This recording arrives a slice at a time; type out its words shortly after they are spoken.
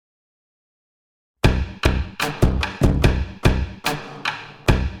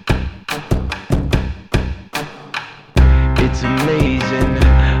It's amazing.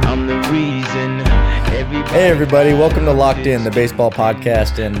 I'm the reason. Hey everybody, welcome to Locked In, the baseball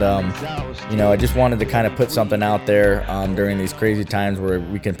podcast, and I just wanted to kind of put something out there during these crazy times where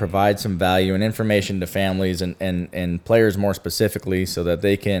we can provide some value and information to families and players more specifically, so that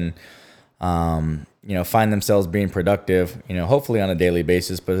they can find themselves being productive, hopefully on a daily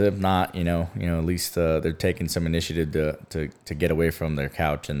basis, but if not, at least they're taking some initiative to get away from their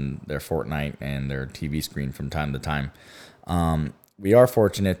couch and their Fortnite and their TV screen from time to time. We are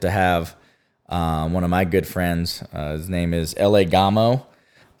fortunate to have one of my good friends, his name is L.A. Gamo,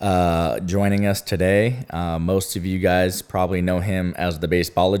 joining us today. Most of you guys probably know him as the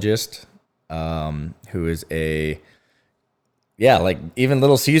Basebologist, who is even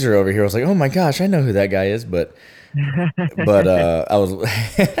Little Caesar over here was like, oh my gosh, I know who that guy is, but I was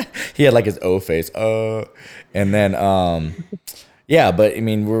he had like his O face, and then but I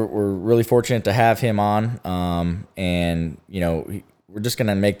mean we're really fortunate to have him on, and we're just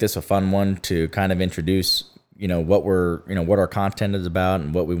gonna make this a fun one to kind of introduce what what our content is about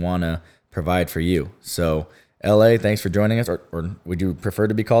and what we want to provide for you. So LA, thanks for joining us, or would you prefer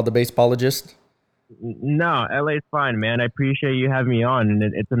to be called the Basebologist? No, LA's fine, man. I appreciate you having me on, and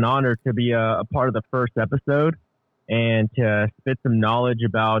it's an honor to be a part of the first episode and to spit some knowledge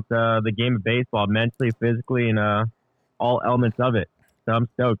about the game of baseball, mentally, physically, and all elements of it. So I'm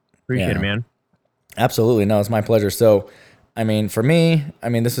stoked. Appreciate it, man. Absolutely. No, it's my pleasure. So, I mean, for me,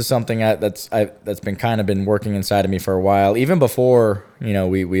 this is something that's been working inside of me for a while. Even before,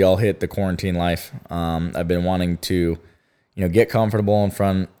 we all hit the quarantine life. I've been wanting to get comfortable in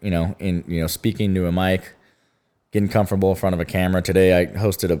front, speaking to a mic, getting comfortable in front of a camera. Today I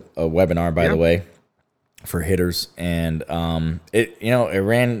hosted a webinar, by the way, for hitters, and it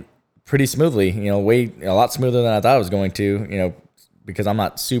ran pretty smoothly, a lot smoother than I thought it was going to, because I'm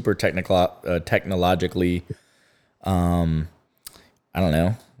not super technologically, I don't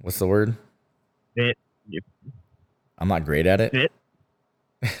know, what's the word? Fit. I'm not great at it. Fit.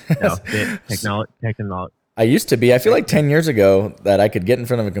 No, fit. Technology. I used to be. I feel like 10 years ago that I could get in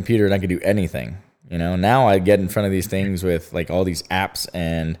front of a computer and I could do anything. Now I get in front of these things with like all these apps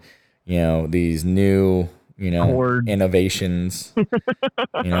and, these new, Chords. Innovations,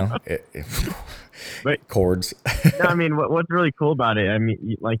 But, chords. No, I mean, what's really cool about it, I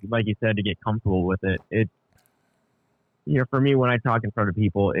mean, like you said, to get comfortable with it, it's, for me, when I talk in front of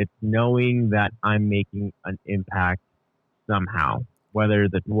people, it's knowing that I'm making an impact somehow, whether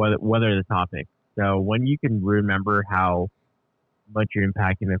the topic. So when you can remember how much you're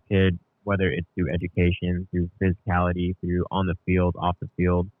impacting a kid, whether it's through education, through physicality, through on the field, off the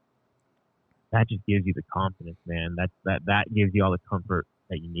field, that just gives you the confidence, man. That gives you all the comfort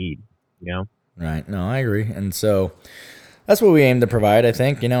that you need, Right. No, I agree. And so that's what we aim to provide, I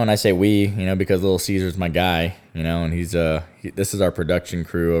think, and I say we, because Little Caesar's my guy, and he's this is our production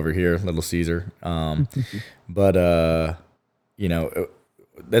crew over here, Little Caesar. But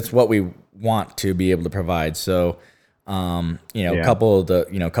that's what we want to be able to provide. So, a couple of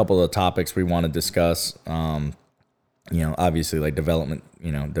the topics we want to discuss, obviously like development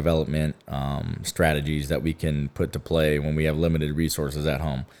strategies that we can put to play when we have limited resources at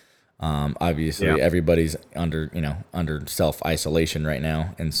home. Obviously everybody's under self-isolation right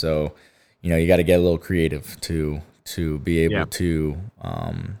now. And so, you got to get a little creative to be able to,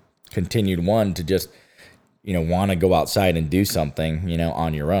 continue to just, want to go outside and do something,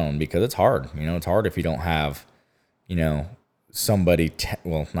 on your own, because it's hard. It's hard if you don't have, somebody.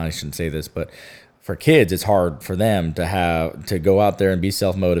 I shouldn't say this, but for kids, it's hard for them to go out there and be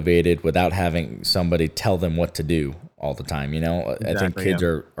self-motivated without having somebody tell them what to do all the time. Exactly, I think kids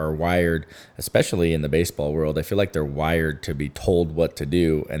are wired, especially in the baseball world. I feel like they're wired to be told what to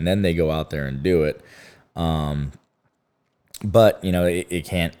do, and then they go out there and do it. But it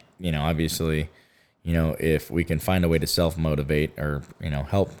can't. Obviously. If we can find a way to self-motivate or,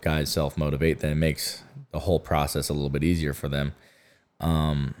 help guys self-motivate, then it makes the whole process a little bit easier for them.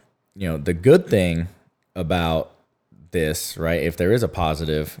 The good thing about this, right, if there is a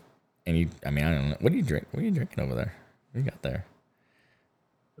positive, and I don't know, what do you drink? What are you drinking over there? What you got there?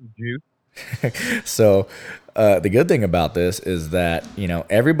 Some juice. So the good thing about this is that,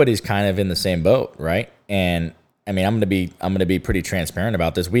 everybody's kind of in the same boat, right? And I'm going to be pretty transparent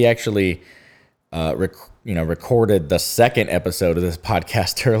about this. We actually recorded the second episode of this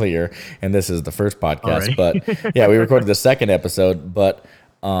podcast earlier, and this is the first podcast. But we recorded the second episode. But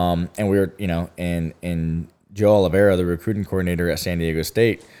and we were, and Joe Oliveira, the recruiting coordinator at San Diego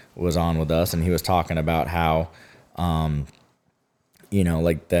State, was on with us, and he was talking about how,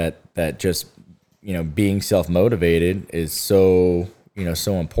 like that just being self motivated is so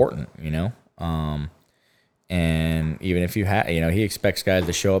so important, And even if you have, he expects guys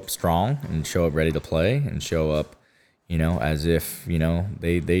to show up strong and show up ready to play and show up, as if,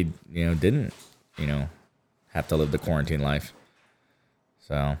 they didn't, have to live the quarantine life.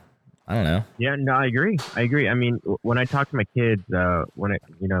 So I don't know. Yeah, no, I agree. I mean, when I talk to my kids, my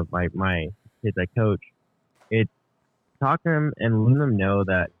kids I coach, it's talk to them and let them know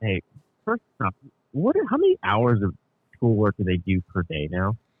that, hey, first off, how many hours of schoolwork do they do per day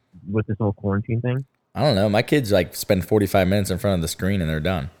now with this whole quarantine thing? I don't know. My kids spend 45 minutes in front of the screen and they're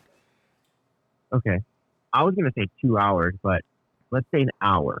done. Okay. I was gonna say 2 hours, but let's say an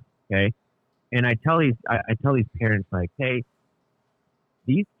hour, okay? And I tell these parents like, hey,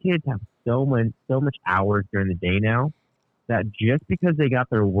 these kids have so much hours during the day now that just because they got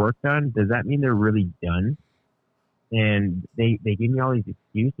their work done, does that mean they're really done? And they give me all these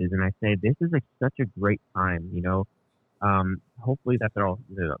excuses, and I say this is such a great time, hopefully that they're all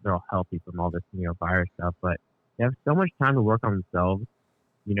healthy from all this virus stuff, but they have so much time to work on themselves,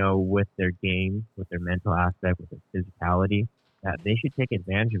 with their game, with their mental aspect, with their physicality, that they should take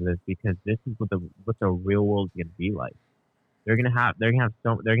advantage of this, because this is what the real world is going to be like. They're gonna have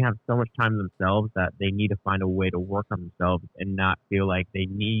so much time themselves that they need to find a way to work on themselves and not feel like they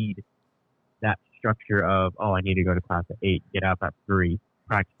need that structure of, oh, I need to go to class at 8, get up at 3,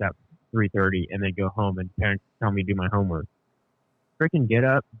 practice at 3:30, and then go home and parents tell me to do my homework. Freaking get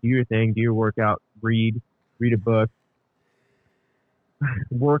up, do your thing, do your workout, read a book,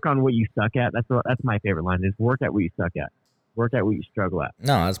 work on what you suck at. That's my favorite line is work at what you suck at. Work at what you struggle at.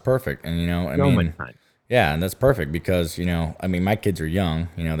 No, that's perfect. And much time. Yeah, and that's perfect because, my kids are young,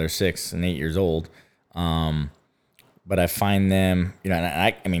 they're 6 and 8 years old. But I find them,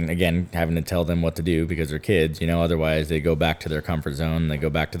 and again, having to tell them what to do because they're kids, otherwise they go back to their comfort zone, they go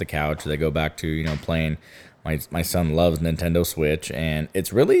back to the couch, they go back to, playing. My son loves Nintendo Switch, and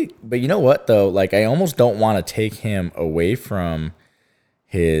it's really, but you know what though? I almost don't want to take him away from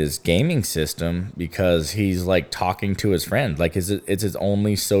his gaming system because he's talking to his friends. It's his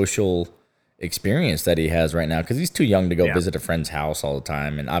only social experience that he has right now because he's too young to go visit a friend's house all the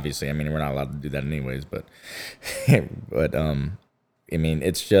time. And obviously, we're not allowed to do that anyways, but it's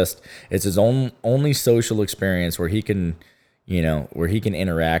his only social experience where he can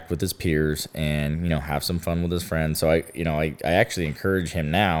interact with his peers and have some fun with his friends. So I actually encourage him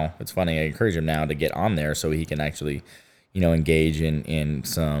now. It's funny, I encourage him now to get on there so he can actually engage in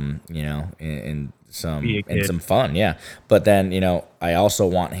some in some fun. Yeah. But then, I also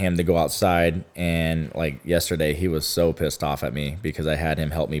want him to go outside, and yesterday he was so pissed off at me because I had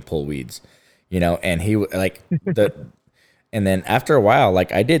him help me pull weeds, and he and then after a while,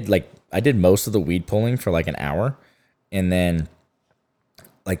 I did most of the weed pulling for an hour, and then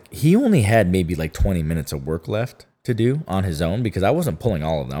he only had maybe 20 minutes of work left to do on his own because I wasn't pulling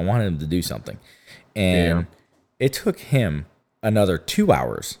all of them. I wanted him to do something. And it took him another 2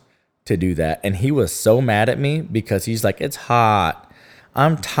 hours to do that. And he was so mad at me because he's like, it's hot.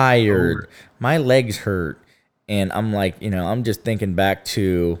 I'm tired. My legs hurt. And I'm I'm just thinking back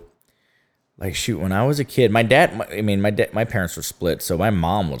to shoot, when I was a kid, my parents were split. So my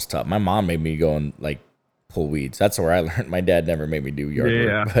mom was tough. My mom made me go and pull weeds. That's where I learned. My dad never made me do yard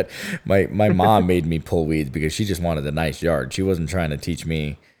work, but my mom made me pull weeds because she just wanted a nice yard. She wasn't trying to teach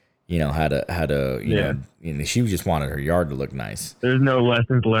me, how to she just wanted her yard to look nice. There's no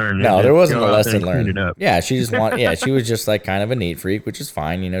lessons learned. No, there wasn't a lesson learned. Yeah, she just she was just kind of a neat freak, which is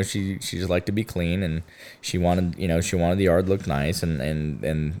fine. She just liked to be clean, and she wanted the yard to look nice, and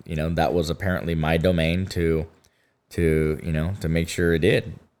that was apparently my domain to make sure it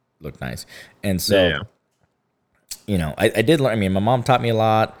did look nice. And so I did learn. My mom taught me a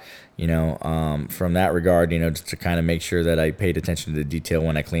lot, from that regard, just to kind of make sure that I paid attention to the detail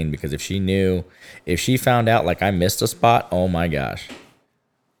when I cleaned, because if she found out I missed a spot, oh my gosh.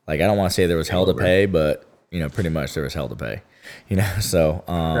 I don't want to say there was hell to pay, but, pretty much there was hell to pay, so.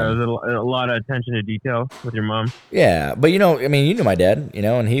 There was a lot of attention to detail with your mom. Yeah. But, you knew my dad,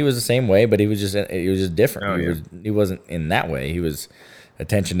 and he was the same way, but he was just different. He wasn't in that way. He was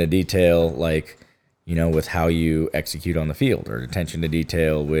attention to detail, with how you execute on the field, or attention to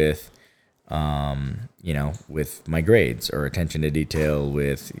detail with, with my grades, or attention to detail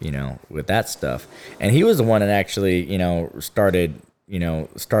with, with that stuff. And he was the one that actually, started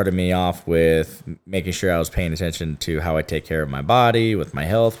me off with making sure I was paying attention to how I take care of my body, with my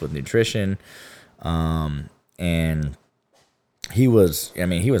health, with nutrition. And he was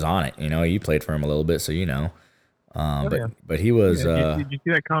on it, he played for him a little bit. So, but he was. Did you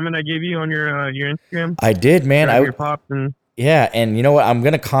see that comment I gave you on your Instagram? I did, man. Your pops and yeah, and you know what? I'm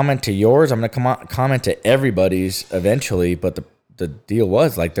gonna comment to yours. I'm gonna comment to everybody's eventually. But the deal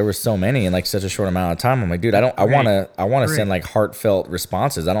was like there were so many in like such a short amount of time. I'm like, dude, I want to send like heartfelt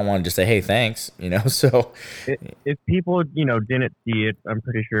responses. I don't want to just say, hey, thanks, you know. So if people, didn't see it, I'm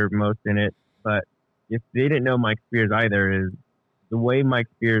pretty sure most didn't. But if they didn't know Mike Spears either, is the way Mike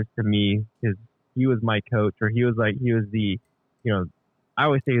Spears to me, because he was my coach, or he was the, I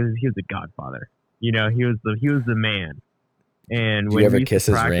always say he was the godfather. He was the man. And did when you ever we kiss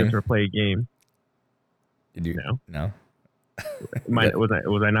his practice ring or play a game, did you no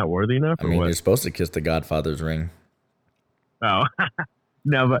was I not worthy enough? I mean, you're supposed to kiss the godfather's ring. Oh,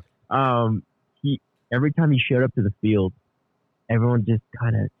 no, but every time he showed up to the field, everyone just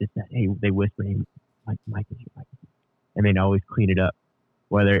kind of just said, hey, they whispered him, Mike is here, and they'd always clean it up,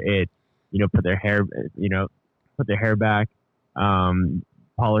 whether it's put their hair back,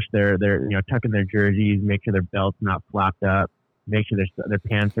 polish their tuck in their jerseys, make sure their belt's not flapped up, make sure their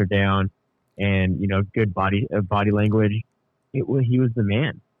pants are down, and good body language. He was the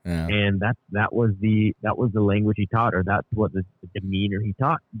man. Yeah. And that was the language he taught, or that's what the demeanor he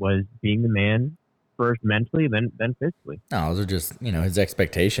taught, was being the man first mentally, then physically. No, those are just, his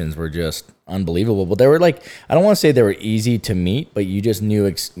expectations were just unbelievable. But they were like, I don't want to say they were easy to meet, but you just knew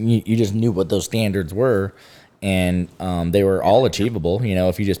what those standards were, and they were all achievable.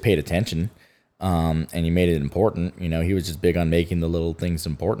 If you just paid attention, and you made it important. He was just big on making the little things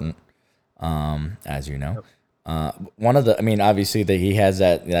important, as you know. One of the, obviously that he has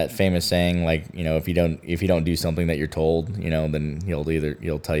that famous saying, like, if you don't do something that you're told, then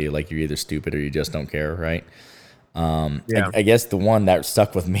he'll tell you like you're either stupid or you just don't care, right? I guess the one that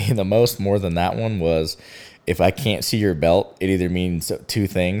stuck with me the most, more than that one, was, if I can't see your belt, it either means two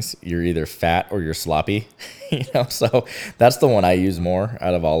things: you're either fat or you're sloppy. So that's the one I use more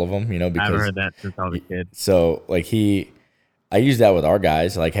out of all of them. Because I haven't heard that since I was a kid. So like I use that with our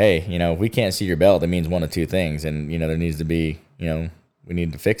guys. Like, hey, if we can't see your belt, that means one of two things, and there needs to be, we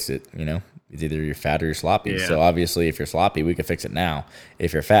need to fix it. It's either you're fat or you're sloppy. Yeah. So obviously, if you're sloppy, we can fix it now.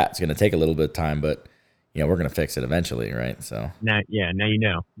 If you're fat, it's going to take a little bit of time, but we're going to fix it eventually, right? So now you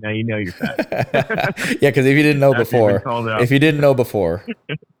know you're fat. Yeah, because if you didn't know before,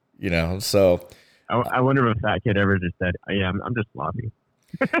 so I wonder if a fat kid ever just said, "Yeah, I'm just sloppy."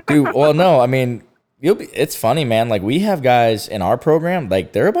 dude, well, no, it's funny, man. Like, we have guys in our program,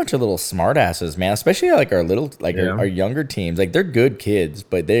 like, they're a bunch of little smart asses, man. Especially like our little, like our younger teams. Like, they're good kids,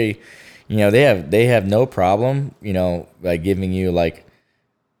 but they have no problem, like giving you like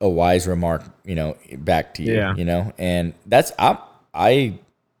a wise remark, back to you, and that's I'm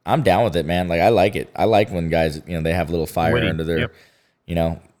down with it, man. Like, I like it. I like when guys, they have a little fire under their,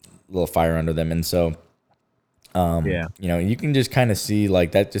 little fire under them, and so. You can just kind of see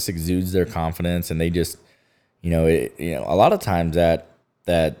like that just exudes their confidence, and they just, a lot of times that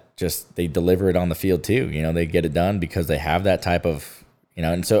just they deliver it on the field too. They get it done because they have that type of,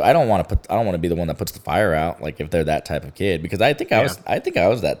 and so I don't want to be the one that puts the fire out, like if they're that type of kid, because I think I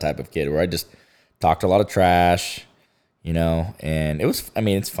was that type of kid where I just talked a lot of trash, and it was,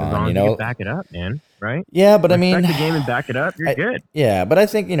 it's fun, as long as you can back it up, man. Right? Yeah, but respect the game and back it up, you're good. Yeah, but I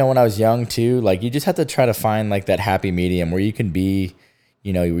think, when I was young too, like, you just have to try to find like that happy medium where you can be,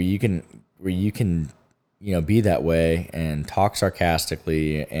 where you can be that way and talk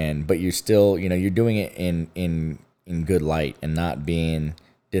sarcastically, but you're still, you're doing it in good light and not being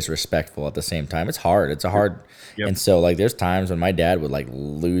disrespectful at the same time. It's hard. It's a hard. Yep. And so like there's times when my dad would like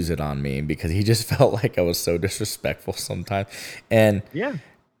lose it on me because he just felt like I was so disrespectful sometimes. And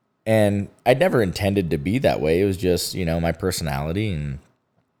I never intended to be that way. It was just, my personality, and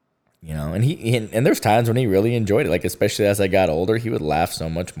and there's times when he really enjoyed it. Like, especially as I got older, he would laugh so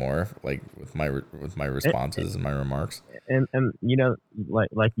much more, like with my responses and my remarks. And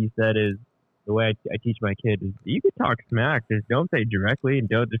like you said, is the way I teach my kids is you can talk smack, just don't say directly and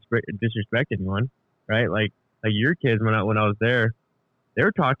don't disrespect anyone, right? Like your kids when I was there, they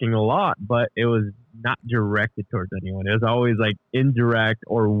were talking a lot, but it was not directed towards anyone. It was always like indirect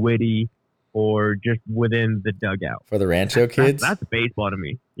or witty or just within the dugout. For the Rancho kids? That's baseball to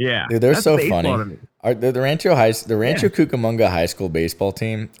me. Yeah. Dude, they're so funny. The Rancho Cucamonga High School baseball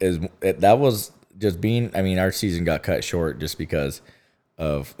team that was just being, our season got cut short just because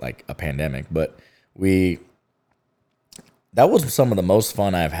of like a pandemic, but that was some of the most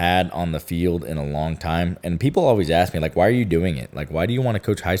fun I've had on the field in a long time. And people always ask me, like, why are you doing it? Like, why do you want to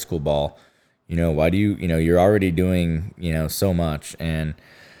coach high school ball? Why do you, you're already doing, so much. And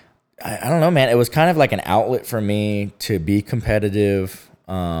I don't know, man. It was kind of like an outlet for me to be competitive.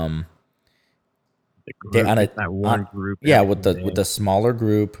 With the smaller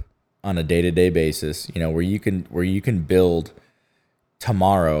group on a day-to-day basis, where you can build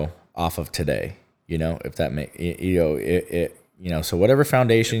tomorrow off of today. If that so whatever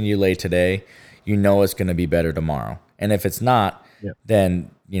foundation you lay today, it's going to be better tomorrow. And if it's not,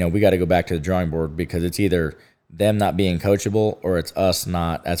 then, we got to go back to the drawing board, because it's either them not being coachable, or it's us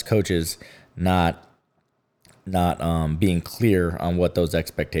not, as coaches, not being clear on what those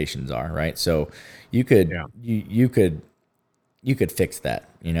expectations are. Right. So you could, you could fix that.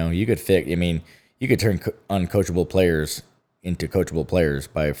 You could turn uncoachable players into coachable players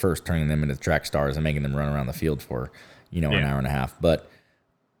by first turning them into track stars and making them run around the field for, an hour and a half. But,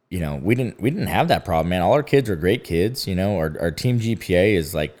 we didn't have that problem, man. All our kids are great kids. Our team GPA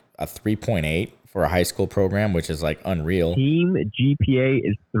is like a 3.8 for a high school program, which is like unreal. Team GPA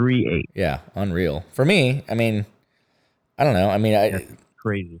is 3.8. Yeah, unreal. For me, I don't know. That's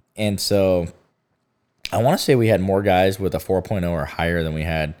crazy. And so I want to say we had more guys with a 4.0 or higher than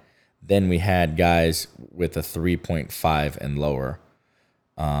we had guys with a 3.5 and lower.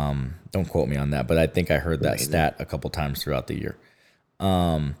 Don't quote me on that, but I think I heard that stat a couple times throughout the year.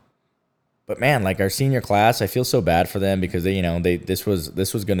 But man, like our senior class, I feel so bad for them, because this was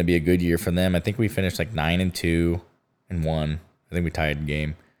going to be a good year for them. I think we finished like 9-2 and 1. I think we tied a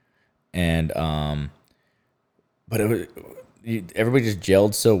game, and but everybody just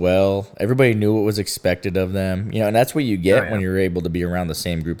gelled so well. Everybody knew what was expected of them, and that's what you get when you're able to be around the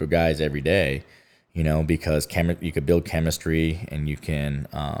same group of guys every day, because you could build chemistry, and you can,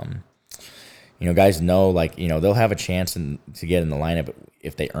 guys know, like, they'll have a chance to get in the lineup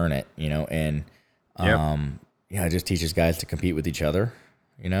if they earn it, and it just teaches guys to compete with each other,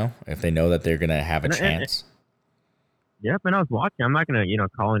 if they know that they're going to have a chance. Yep, and I was watching. I'm not going to,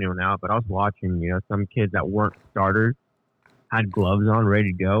 call anyone out, but I was watching, some kids that weren't starters had gloves on,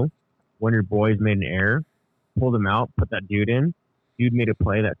 ready to go. One of your boys made an error, pulled him out, put that dude in. Dude made a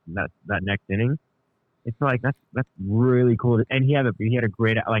play that next inning. It's like that's really cool. And he had a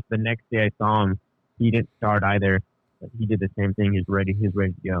great, like, the next day I saw him, he didn't start either, but he did the same thing. He's ready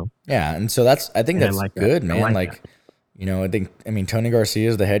to go. Yeah, and so I think that's good, man. Tony Garcia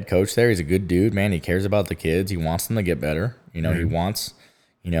is the head coach there. He's a good dude, man. He cares about the kids. He wants them to get better. He wants,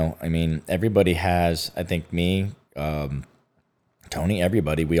 everybody has, I think me, Tony,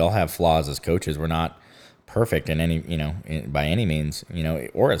 everybody, we all have flaws as coaches. We're not perfect in any, by any means,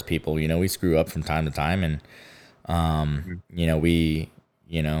 or as people, we screw up from time to time, and, we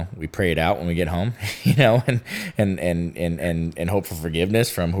pray it out when we get home, and hope for forgiveness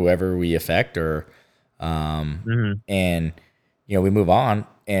from whoever we affect, or, and, we move on.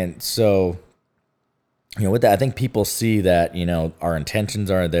 And so, with that, I think people see that, our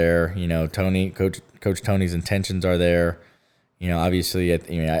intentions are there, Coach Tony's intentions are there. Obviously, I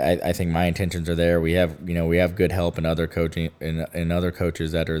think my intentions are there. We have good help in other coaching and other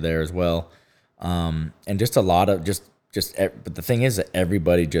coaches that are there as well. And just a lot of but the thing is that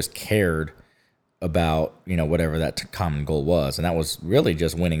everybody just cared about, whatever that common goal was. And that was really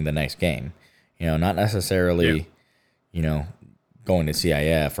just winning the next game, not necessarily, going to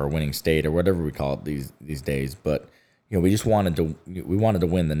CIF or winning state or whatever we call it these days. But, we just wanted to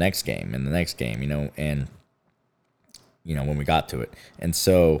win the next game and the next game, and, when we got to it. And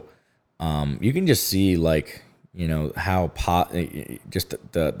so you can just see, like, how just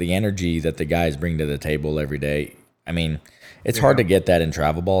the energy that the guys bring to the table every day. It's hard to get that in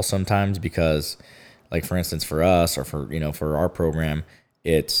travel ball sometimes, because, like, for instance, for us, or for our program,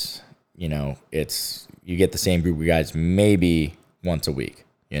 it's you get the same group of guys maybe once a week,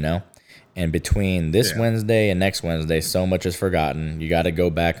 and between this Wednesday and next Wednesday, so much is forgotten. You got to go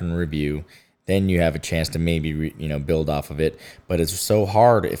back and review. Then you have a chance to maybe, build off of it. But it's so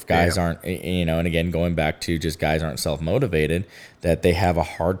hard if guys aren't, and again, going back to just guys aren't self-motivated, that they have a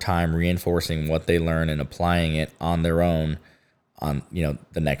hard time reinforcing what they learn and applying it on their own on,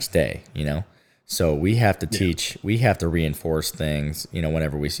 the next day, So we have to teach, we have to reinforce things,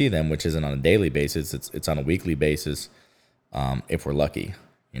 whenever we see them, which isn't on a daily basis. It's on a weekly basis, if we're lucky,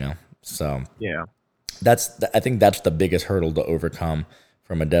 So I think that's the biggest hurdle to overcome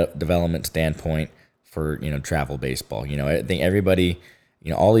from a development standpoint for, travel baseball. I think everybody,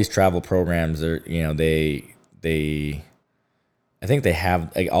 all these travel programs are, I think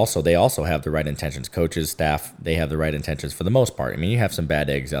they also have the right intentions. Coaches, staff, they have the right intentions for the most part. You have some bad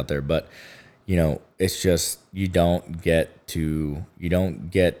eggs out there, but, it's just, you don't get the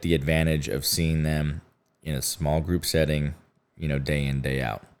advantage of seeing them in a small group setting, day in, day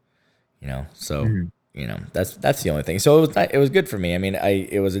out, so. That's the only thing. So it was good for me.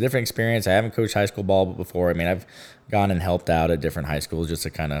 It was a different experience. I haven't coached high school ball before. I've gone and helped out at different high schools just to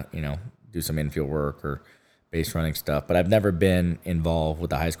kind of, do some infield work or base running stuff, but I've never been involved with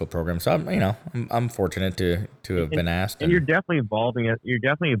the high school program. So I'm fortunate to have been asked. And you're definitely evolving as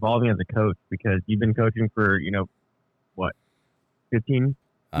a coach, because you've been coaching for, 15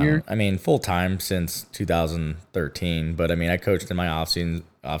 years? I mean, full time since 2013, but I mean, I coached in my off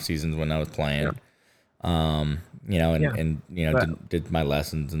seasons when I was playing. Yeah. You know, Yeah. and you know, But did my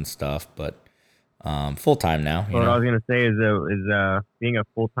lessons and stuff, but full time now. You what I know, was gonna say is being a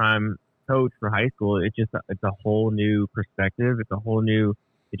full time coach for high school. It's a whole new perspective. It's a whole new.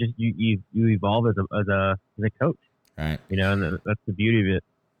 It just you evolve as a coach. right? You know, and that's the beauty of it.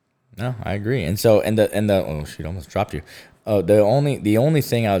 No, I agree. And so, and the oh shoot, almost dropped you. Oh, the only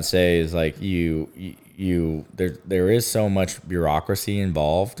thing I would say is like there is so much bureaucracy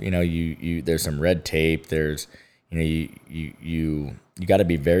involved. You know, you there's some red tape. There's you know you got to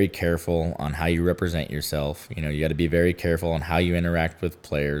be very careful on how you represent yourself. You know, you got to be very careful on how you interact with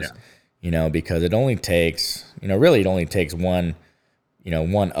players. Yeah. You know, because it only takes it only takes one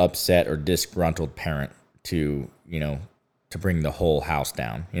one upset or disgruntled parent to to bring the whole house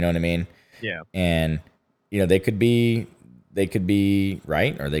down. You know what I mean? Yeah. And they could be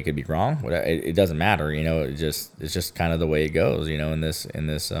right or they could be wrong. Whatever, it doesn't matter. You know, it's just kind of the way it goes. You know, in this in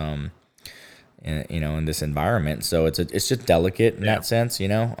this environment. So it's just delicate in that sense. You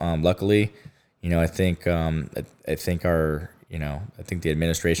know, luckily, I think I think I think the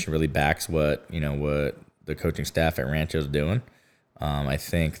administration really backs what the coaching staff at Rancho's doing. I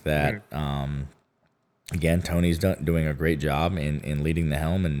think that again, Tony's doing a great job in leading the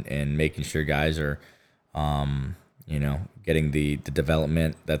helm and making sure guys are, getting the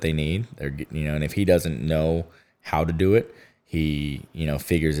development that they need. They're, and if he doesn't know how to do it, he,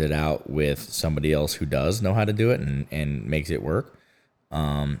 figures it out with somebody else who does know how to do it and makes it work.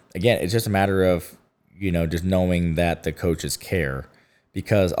 Again, it's just a matter of, just knowing that the coaches care,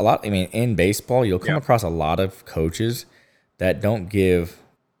 because in baseball, you'll come across a lot of coaches that don't give,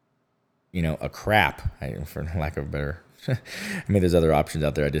 a crap, for lack of a better, I mean, there's other options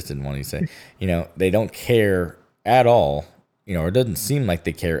out there. I just didn't want to say, they don't care at all, or it doesn't seem like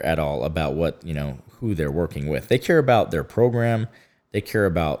they care at all about what, who they're working with. They care about their program. They care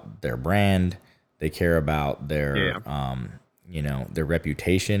about their brand. They care about their, their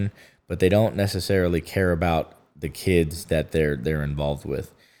reputation, but they don't necessarily care about the kids that they're involved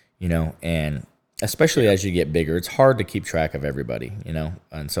with, and especially as you get bigger, it's hard to keep track of everybody,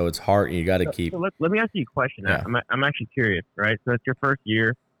 and so it's hard. You got to keep. So let me ask you a question. Yeah. I'm actually curious, right? So it's your first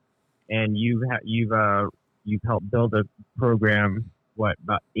year, and you've helped build a program. What,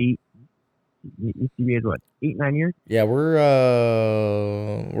 about 8? UCB is what, 8-9 years? Yeah, we're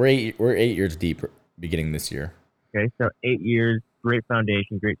 8 years deep beginning this year. Okay, so 8 years, great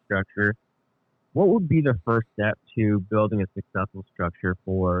foundation, great structure. What would be the first step to building a successful structure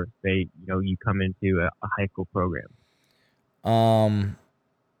for, say, you come into a high school program?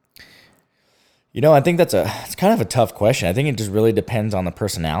 I think it's kind of a tough question. I think it just really depends on the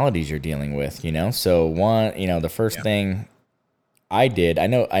personalities you're dealing with, So one, the first thing I did,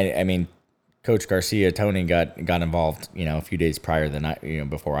 I mean, Coach Garcia, Tony got involved, a few days prior than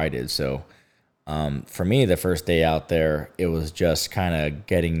before I did. So, for me, the first day out there, it was just kind of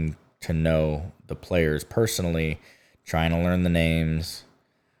getting to know the players personally, trying to learn the names.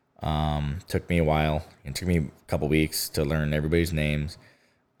 Took me a while. It took me a couple weeks to learn everybody's names.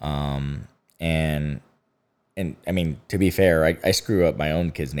 And I mean, to be fair, I screw up my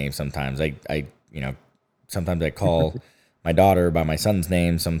own kid's name sometimes. Sometimes I call my daughter by my son's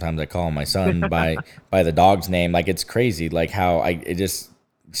name. Sometimes I call my son by the dog's name. Like, it's crazy, like how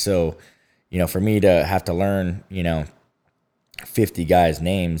for me to have to learn, 50 guys'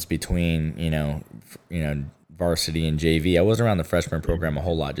 names between, varsity and JV. I wasn't around the freshman program a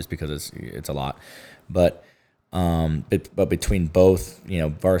whole lot just because it's a lot, but between both,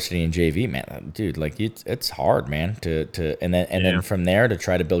 varsity and JV, man, dude, like it's hard, man, and then from there to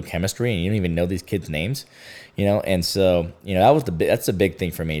try to build chemistry, and you don't even know these kids' names, and so, that's the big thing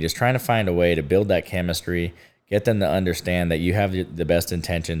for me, just trying to find a way to build that chemistry, get them to understand that you have the best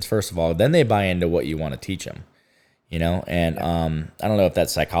intentions, first of all, then they buy into what you want to teach them, and I don't know if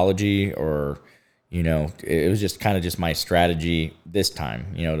that's psychology or, it was just kind of just my strategy this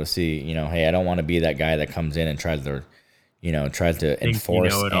time, to see, hey, I don't want to be that guy that comes in and tries to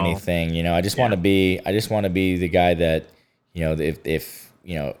enforce anything. I just want to be the guy that, if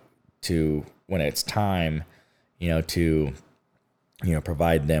to when it's time, to,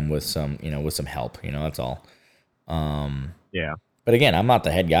 provide them with some help, that's all. But again, I'm not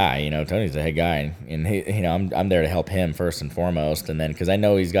the head guy, Tony's the head guy, and he, I'm there to help him first and foremost. And then, cause I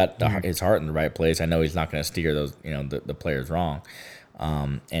know he's got his heart in the right place. I know he's not going to steer those, the players wrong.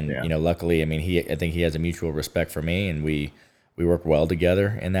 Luckily, I mean, I think he has a mutual respect for me, and we work well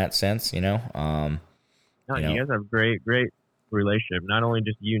together in that sense, You guys have a great relationship, not only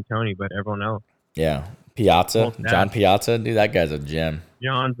just you and Tony, but everyone else. Yeah. Piazza, Whole staff. John Piazza, dude, that guy's a gem.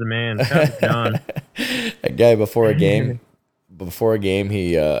 John's the man. Shout out to John. That guy before a game,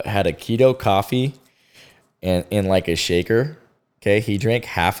 he had a keto coffee and in like a shaker. Okay, he drank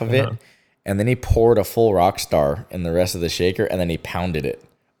half of it, and then he poured a full Rockstar in the rest of the shaker, and then he pounded it.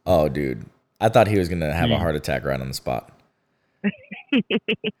 Oh, dude, I thought he was gonna have a heart attack right on the spot.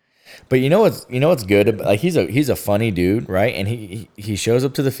 But you know what's good? Like he's a funny dude, right? And he shows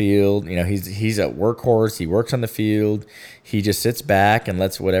up to the field. You know, he's a workhorse. He works on the field. He just sits back and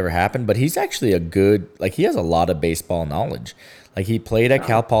lets whatever happen. But he's actually he has a lot of baseball knowledge. Like he played at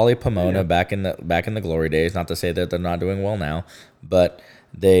Cal Poly Pomona back in the glory days. Not to say that they're not doing well now, but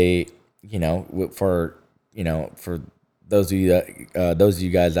they, for those of you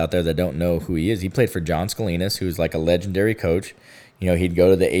guys out there that don't know who he is, he played for John Scalinas, who's like a legendary coach. You know, he'd go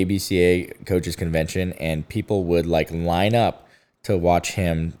to the ABCA coaches convention, and people would like line up to watch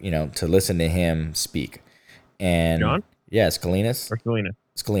him, to listen to him speak. And John? Yeah, Scalinas. Or Scalinas?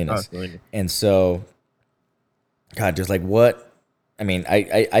 Scalinas. Oh, Scalinas. And so, God, just like what? I mean,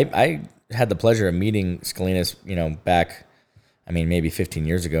 I had the pleasure of meeting Scalinas, back, maybe 15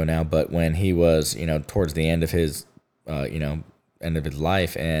 years ago now, but when he was, towards the end of his, end of his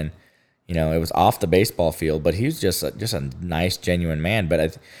life, and it was off the baseball field, but he was just a nice, genuine man.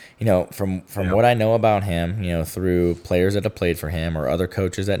 But from what I know about him, through players that have played for him or other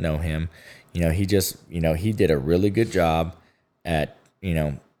coaches that know him, he just, he did a really good job at,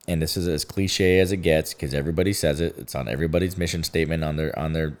 and this is as cliche as it gets because everybody says it. It's on everybody's mission statement on their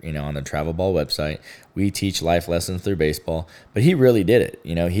on the Travel Ball website. We teach life lessons through baseball, but he really did it.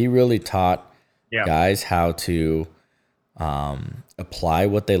 He really taught guys how to apply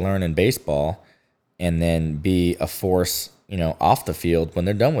what they learn in baseball and then be a force, off the field when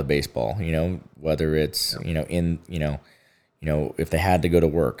they're done with baseball, whether it's, if they had to go to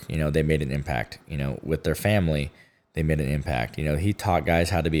work, they made an impact, with their family, they made an impact. He taught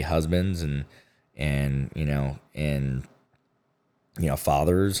guys how to be husbands and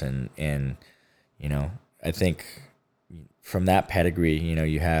fathers and I think from that pedigree,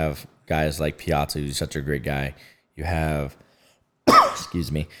 you have guys like Piazza, who's such a great guy. You have,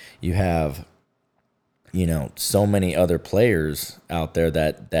 you have, so many other players out there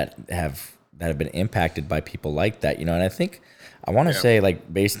that have been impacted by people like that, and I think I want to say,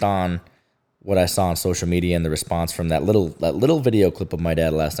 like, based on what I saw on social media and the response from that little video clip of my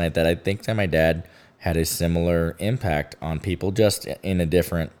dad last night, that I think that my dad had a similar impact on people, just in a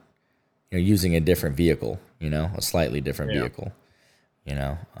different, using a different vehicle, a slightly different vehicle,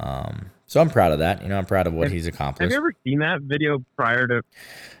 So I'm proud of that. I'm proud of what he's accomplished. Have you ever seen that video prior to?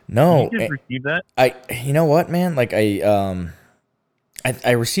 No. Did you just receive that? You know what, man? Like I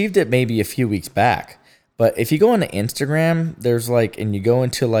received it maybe a few weeks back. But if you go on Instagram, there's like, and you go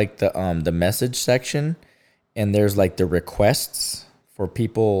into like the message section, and there's like the requests for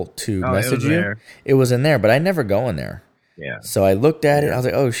people to message you. It was in there, but I never go in there. Yeah. So I looked at it. I was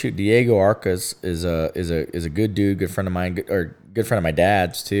like, oh shoot, Diego Arcas is a good dude, good friend of mine, good friend of my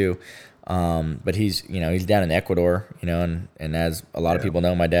dad's too. But he's down in Ecuador, and as a lot of people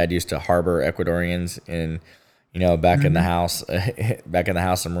know, my dad used to harbor Ecuadorians in, back in the house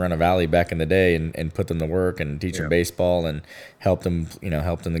in Moreno Valley back in the day, and put them to work and teach them baseball and help them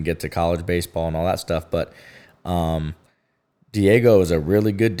to get to college baseball and all that stuff. But, Diego is a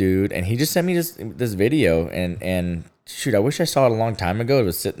really good dude, and he just sent me this video, and shoot, I wish I saw it a long time ago. It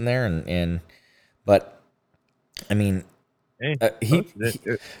was sitting there, but I mean, he was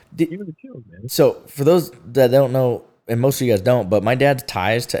a chill, man. So for those that don't know, and most of you guys don't, but my dad's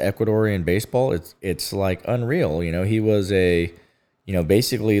ties to Ecuadorian baseball, it's like unreal. He was a,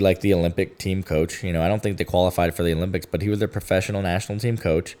 basically like the Olympic team coach. I don't think they qualified for the Olympics, but he was their professional national team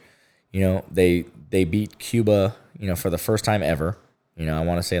coach. They beat Cuba, for the first time ever. I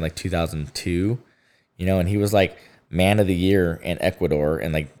want to say like 2002. And he was like man of the year in Ecuador,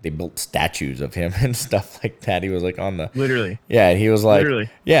 and like they built statues of him and stuff like that. He was like on the he was like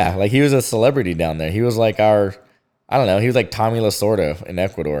like he was a celebrity down there. He was like he was like Tommy Lasorda in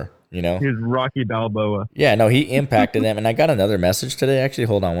Ecuador, He was Rocky Balboa. Yeah, no, he impacted them. And I got another message today. Actually,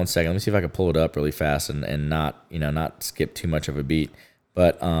 hold on one second. Let me see if I can pull it up really fast and not, not skip too much of a beat.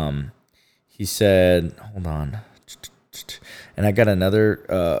 But he said, hold on. And I got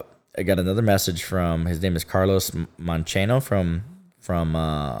another message from, his name is Carlos Mancheno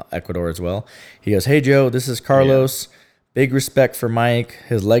from Ecuador as well. He goes, "Hey Joe, this is Carlos. Big respect for Mike.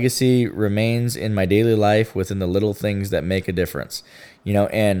 His legacy remains in my daily life within the little things that make a difference."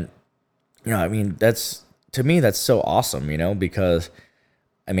 That's, to me, that's so awesome, because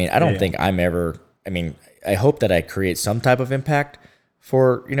I don't think I'm ever, I hope that I create some type of impact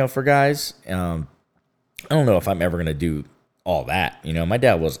for guys. I don't know if I'm ever going to do all that. You know, my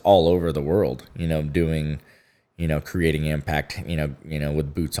dad was all over the world, you know, doing, you know, creating impact,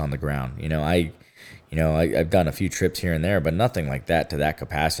 with boots on the ground. I've done a few trips here and there, but nothing like that to that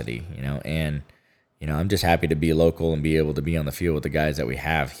capacity, and, I'm just happy to be local and be able to be on the field with the guys that we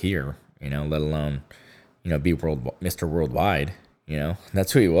have here, let alone, be Mr. Worldwide,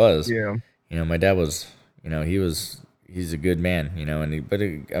 that's who he was. Yeah. My dad was, he's a good man,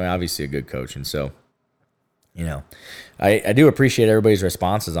 obviously a good coach. And so, I do appreciate everybody's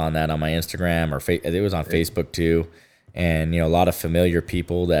responses on that on my Instagram it was on Facebook too. And, a lot of familiar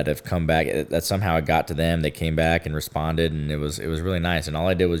people that have come back that somehow it got to them. They came back and responded, and it was really nice. And all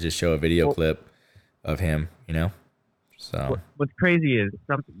I did was just show a video clip of him, so. What's crazy is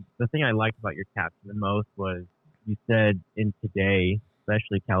the thing I liked about your caption the most was you said in today,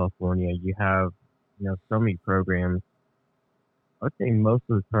 especially California, you have, so many programs. I would say most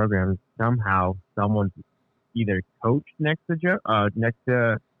of those programs, somehow someone's either coached next to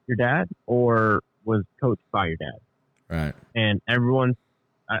your dad or was coached by your dad. Right. And everyone's,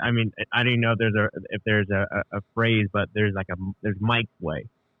 I mean, I don't know if there's a phrase, but there's Mike's way,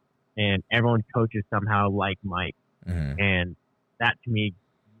 and everyone coaches somehow like Mike. Mm-hmm. And that to me,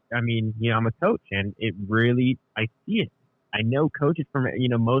 I mean, I'm a coach, and it really, I see it. I know coaches from,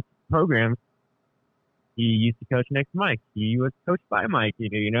 most programs. He used to coach next to Mike. He was coached by Mike.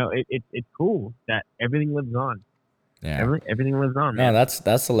 It's cool that everything lives on. Yeah. Everything lives on. Man, that's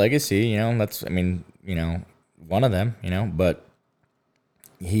the legacy, one of them, but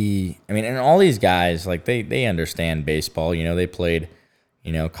and all these guys, like they understand baseball, they played,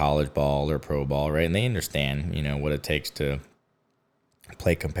 college ball or pro ball, right? And they understand, what it takes to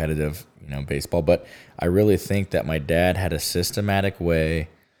play competitive, baseball. But I really think that my dad had a systematic way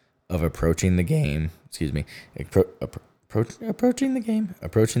of approaching the game, approaching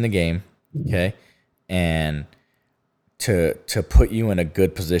the game, okay? And to put you in a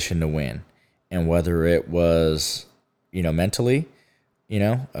good position to win. And whether it was, mentally,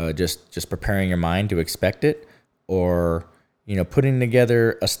 just preparing your mind to expect it, or, putting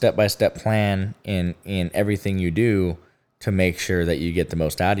together a step-by-step plan in everything you do to make sure that you get the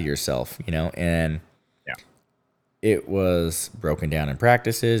most out of yourself, and yeah. It was broken down in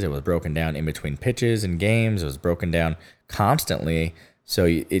practices. It was broken down in between pitches and games. It was broken down constantly. So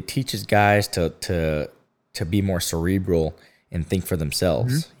it teaches guys to be more cerebral and think for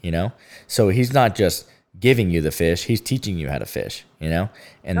themselves, Mm-hmm. So he's not just giving you the fish, he's teaching you how to fish, and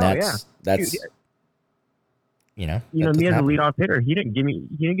that's Dude, me as a leadoff hitter, he didn't give me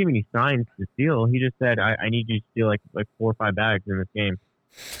any signs to steal. He just said, I need you to steal like 4 or 5 bags in this game.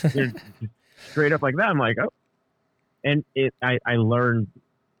 Just straight up like that. I'm like, oh. And I learned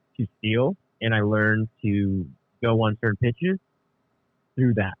to steal, and I learned to go on certain pitches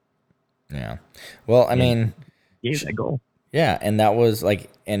through that. Yeah. Well, Gave that goal. Yeah, and that was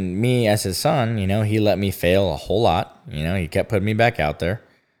and me as his son, he let me fail a whole lot. He kept putting me back out there.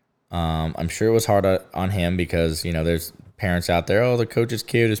 I'm sure it was hard on him because, there's parents out there, oh, the coach's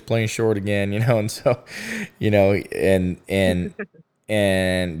kid is playing short again, and so,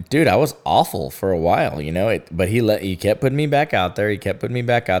 and dude, I was awful for a while, but he kept putting me back out there. He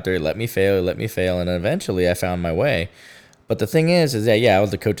let me fail, and eventually I found my way. But the thing is that, I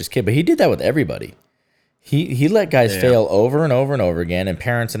was the coach's kid, but he did that with everybody. He let guys fail over and over and over again, and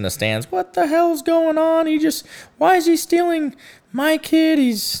parents in the stands, what the hell's going on? Why is he stealing my kid?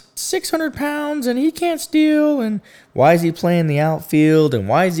 He's 600 pounds and he can't steal, and why is he playing the outfield, and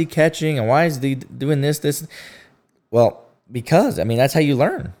why is he catching, and why is he doing this? Well, because that's how you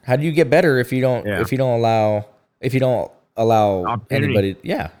learn. How do you get better if you don't allow anybody?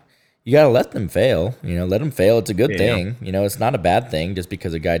 Yeah. You got to let them fail, let them fail. It's a good thing. It's not a bad thing just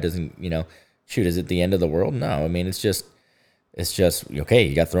because a guy doesn't, shoot, is it the end of the world? No, it's just okay.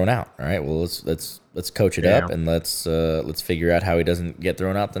 You got thrown out. All right. Well, let's coach it up, and let's figure out how he doesn't get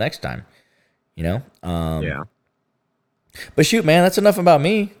thrown out the next time. Yeah. But shoot, man, that's enough about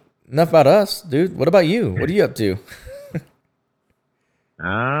me. Enough about us, dude. What about you? What are you up to?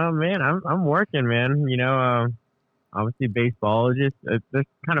 Man, I'm working, man. Obviously baseball. It's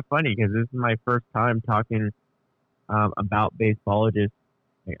kind of funny because this is my first time talking about baseball,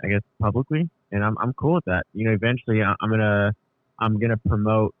 I guess publicly, and I'm cool with that. Eventually I'm gonna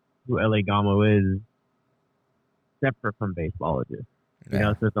promote who LA Gamo is separate from baseballologists.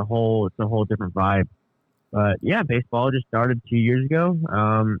 So it's a whole different vibe. But yeah, baseballologist started 2 years ago.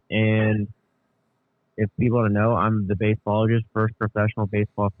 And if people don't know, I'm the baseballologist, first professional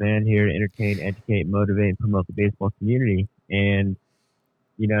baseball fan here to entertain, educate, motivate, and promote the baseball community. And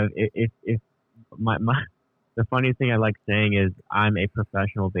if my the funniest thing I like saying is I'm a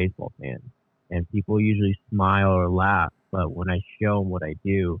professional baseball fan. and people usually smile or laugh. But when I show them what I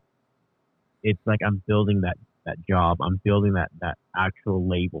do, it's like I'm building that job. I'm building that actual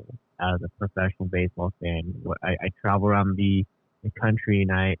label as a professional baseball fan. I travel around the country,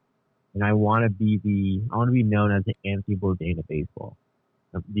 and I want to be known as the Anthony Bourdain of baseball.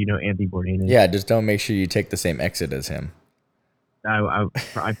 Do you know Anthony Bourdain? Yeah, just don't make sure you take the same exit as him.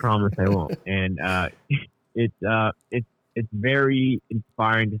 I promise I won't. And it's very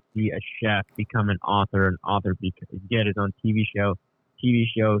inspiring to see a chef become an author get his own TV show.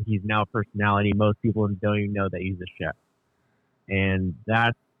 He's now a personality. Most people don't even know that he's a chef. And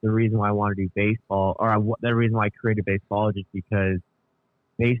that's the reason why I want to do baseball, the reason why I created baseball is just because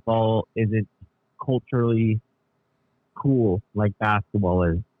baseball isn't culturally cool like basketball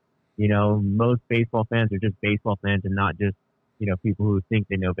is. You know, most baseball fans are just baseball fans and not just, you know, people who think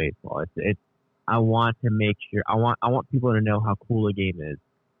they know baseball. I want to make sure I want people to know how cool a game is.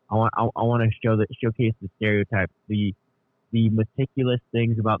 I want to showcase the stereotypes, the meticulous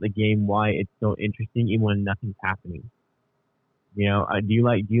things about the game, why it's so interesting even when nothing's happening. You know, do you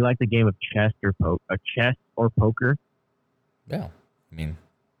like the game of chess or poker? Yeah, I mean,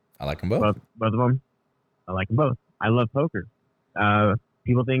 I like them both. Both of them. I like them both. I love poker.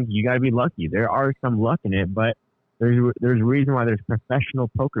 People think you got to be lucky. There are some luck in it, but there's a reason why there's professional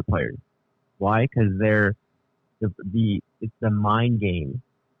poker players. Why? Because it's the mind game.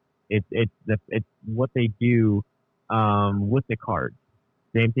 It's what they do with the cards.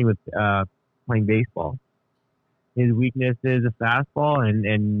 Same thing with playing baseball. His weakness is a fastball,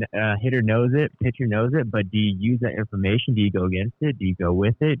 and hitter knows it, pitcher knows it. But do you use that information? Do you go against it? Do you go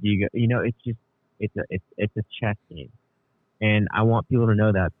with it? You know, it's a chess game, and I want people to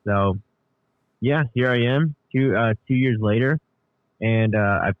know that. So, yeah, here I am, 2 years later, and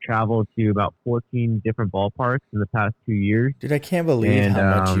I've traveled to about 14 different ballparks in the past 2 years. Dude, I can't believe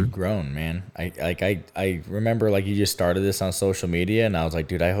how much you've grown, man. I remember like you just started this on social media, and I was like,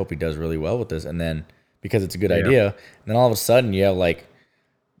 dude, I hope he does really well with this, and then. Because it's a good idea. And then all of a sudden you have like,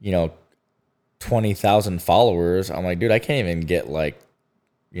 you know, 20,000 followers. I'm like, dude, I can't even get like,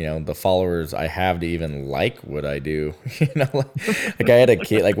 you know, the followers I have to even like what I do. You know, like I had a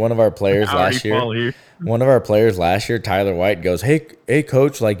kid, like one of our players last year. One of our players last year, Tyler White, goes, Hey,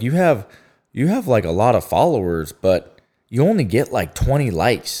 coach, like you have like a lot of followers, but you only get like 20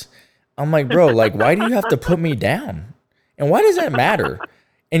 likes. I'm like, bro, like why do you have to put me down? And why does that matter?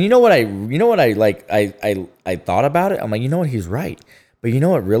 And you know what I like, I thought about it. I'm like, you know what? He's right. But you know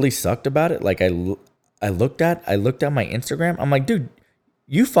what really sucked about it? Like I looked at my Instagram. I'm like, dude,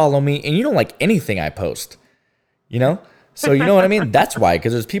 you follow me and you don't like anything I post, you know? So you know what I mean? That's why,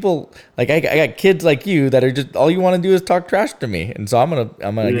 because there's people like I got kids like you that are just all you want to do is talk trash to me. And so I'm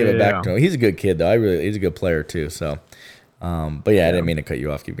gonna give it back to him. He's a good kid though. He's a good player too. So, but yeah, I didn't mean to cut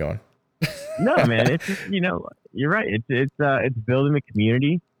you off. Keep going. No, man, it's just, you know, you're right. It's building the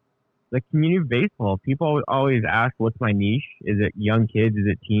community of baseball. People always ask, "What's my niche? Is it young kids? Is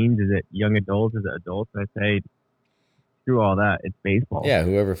it teens? Is it young adults? Is it adults?" I say, screw all that. It's baseball. Yeah,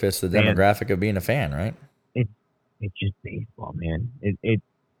 whoever fits the demographic of being a fan, right? It's just baseball, man.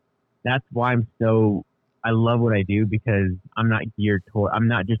 That's why I love what I do, because I'm not geared toward. I'm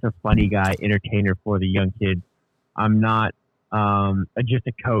not just a funny guy, entertainer for the young kids. I'm not just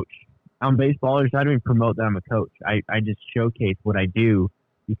a coach. I'm baseballers. I don't even promote that I'm a coach. I just showcase what I do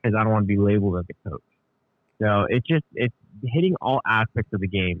because I don't want to be labeled as a coach. So it's hitting all aspects of the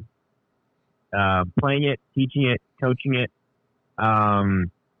game, playing it, teaching it, coaching it, and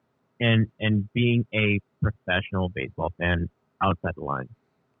being a professional baseball fan outside the line.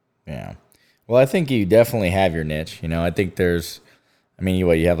 Yeah. Well, I think you definitely have your niche. You know, I think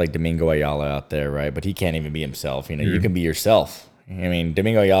you have like Domingo Ayala out there, right? But he can't even be himself. You know, You can be yourself. I mean,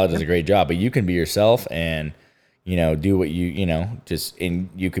 Domingo Ayala does a great job, but you can be yourself and, you know, do what you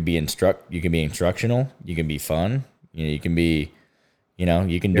could be instructional, you can be fun, you know, you can be, you know,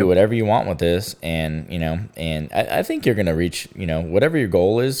 you can do whatever you want with this. And, you know, and I think you're going to reach, you know, whatever your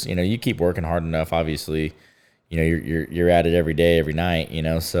goal is, you know, you keep working hard enough, obviously, you know, you're at it every day, every night, you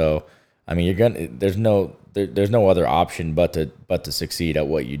know, so, I mean, there's no other option but to succeed at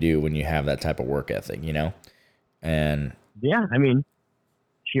what you do when you have that type of work ethic, you know, and. Yeah, I mean,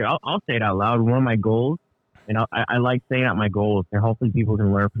 sure, I'll say it out loud. One of my goals, and I like saying out my goals, and hopefully people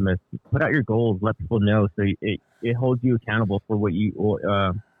can learn from this. Put out your goals, let people know, so it holds you accountable for what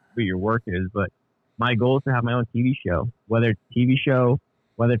your work is. But my goal is to have my own TV show, whether it's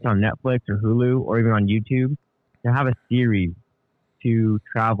whether it's on Netflix or Hulu or even on YouTube, to have a series to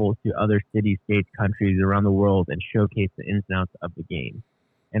travel to other cities, states, countries around the world and showcase the ins and outs of the game.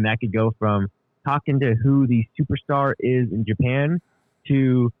 And that could go from talking to who the superstar is in Japan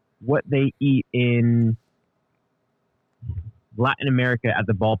to what they eat in Latin America at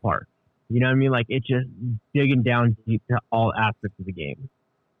the ballpark. You know what I mean? Like, it's just digging down deep to all aspects of the game.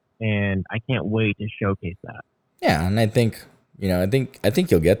 And I can't wait to showcase that. Yeah, and I think I think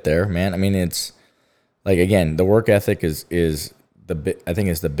you'll get there, man. I mean, it's like, again, the work ethic is I think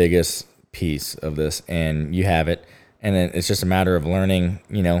is the biggest piece of this, and you have it, and then it's just a matter of learning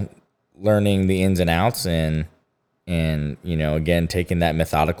the ins and outs, and again, taking that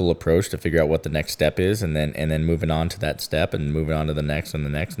methodical approach to figure out what the next step is, and then moving on to that step and moving on to the next and the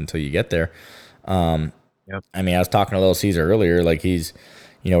next until you get there. Yep. I mean, I was talking to Little Caesar earlier, like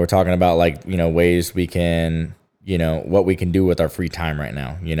we're talking about, like, ways we can, what we can do with our free time right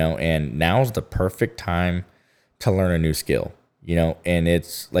now, and now's the perfect time to learn a new skill, and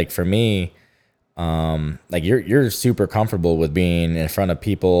it's like, for me, like, you're super comfortable with being in front of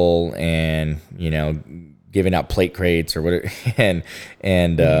people and, giving out plate crates or whatever, and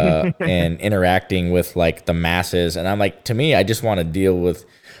and interacting with, like, the masses. And I'm like, to me, I just want to deal with,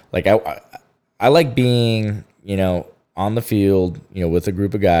 like, I like being, on the field, with a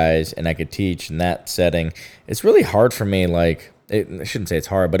group of guys, and I could teach in that setting. It's really hard for me. Like, I shouldn't say it's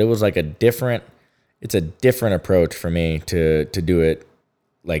hard, but it was like a different approach for me to do it,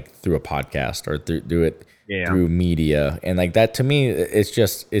 like, through a podcast or do it through media. And, like, that, to me, it's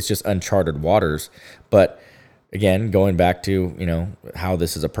just uncharted waters. But again, going back to, how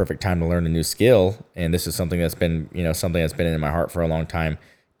this is a perfect time to learn a new skill. And this is something that's been, something that's been in my heart for a long time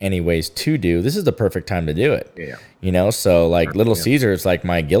anyways to do. This is the perfect time to do it. So, like, Little Caesar is like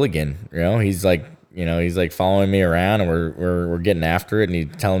my Gilligan, he's like, he's like following me around, and we're getting after it, and he's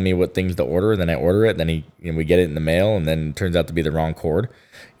telling me what things to order, and then I order it, then we get it in the mail, and then it turns out to be the wrong cord,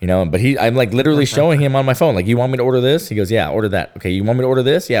 but I'm like literally showing him on my phone, like, you want me to order this? He goes, yeah, order that. Okay, you want me to order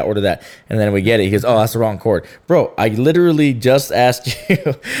this? Yeah, order that. And then we get it. He goes, oh, that's the wrong cord. Bro, I literally just asked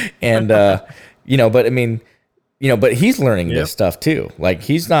you. And but I mean, but he's learning this stuff too. Like,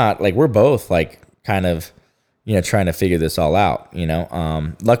 he's not, like, we're both, like, kind of, trying to figure this all out,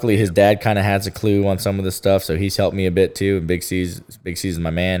 luckily his dad kind of has a clue on some of this stuff, so he's helped me a bit too. Big C's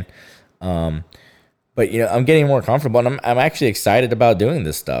my man. But, I'm getting more comfortable, and I'm actually excited about doing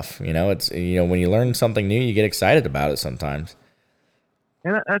this stuff. It's, when you learn something new, you get excited about it sometimes.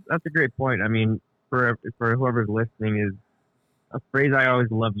 And that's a great point. I mean, for whoever's listening, is a phrase I always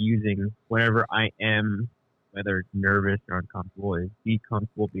love using whenever I am, whether it's nervous or uncomfortable, is be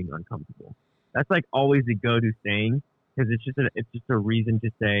comfortable being uncomfortable. That's, like, always the go-to saying, because it's just a reason to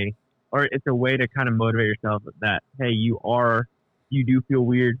say, or it's a way to kind of motivate yourself that, hey, you do feel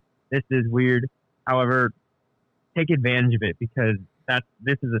weird. This is weird. However, take advantage of it, because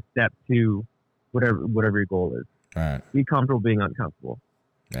this is a step to whatever your goal is. Right. Be comfortable being uncomfortable.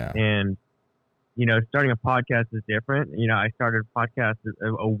 Yeah. And, starting a podcast is different. I started a podcast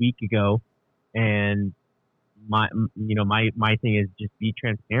a week ago, and my thing is just be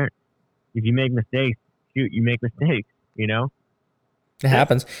transparent. If you make mistakes, you make mistakes, It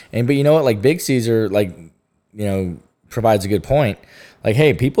happens. But you know what? Like, Big Caesar, like, provides a good point. Like,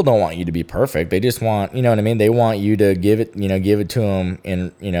 hey, people don't want you to be perfect. They just want, what I mean? They want you to give it to them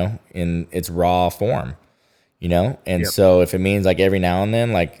in, in its raw form, And so if it means, like, every now and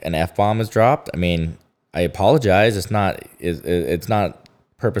then, like, an F-bomb is dropped, I mean, I apologize. It's not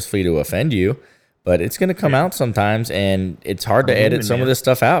purposefully to offend you, but it's going to come out sometimes, and it's hard to edit some of this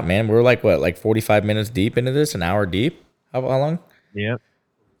stuff out, man. We're like, what, like 45 minutes deep into this, an hour deep? How long? Yep.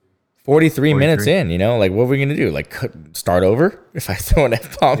 43 minutes in, like, what are we going to do? Like, start over if I throw an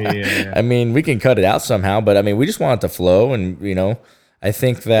F-bomb? Yeah. I mean, we can cut it out somehow, but I mean, we just want it to flow. And, I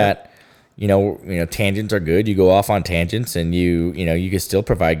think that, tangents are good. You go off on tangents, and you can still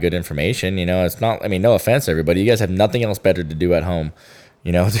provide good information. It's not, I mean, no offense, everybody. You guys have nothing else better to do at home.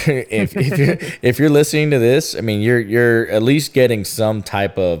 If you're listening to this, I mean, you're at least getting some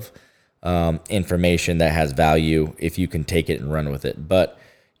type of information that has value if you can take it and run with it. But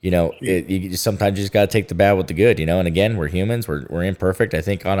you sometimes just got to take the bad with the good. And again, we're humans. We're imperfect. I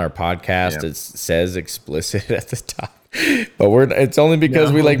think on our podcast it says explicit at the top, but it's only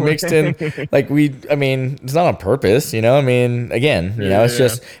because we, like, mixed in, like, I mean, it's not on purpose. I mean, again, it's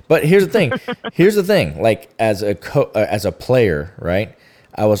just. But here's the thing. Like, as a player, right?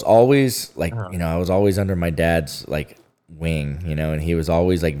 I was always, like, I was always under my dad's, like, wing, and he was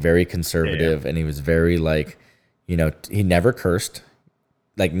always, like, very conservative, and he was very, like, he never cursed,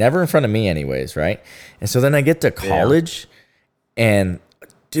 like, never in front of me anyways, right? And so then I get to college, and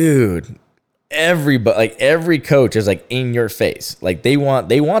dude, every coach is, like, in your face, like, they want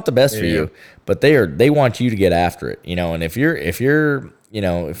the best for you, but they want you to get after it, and if you're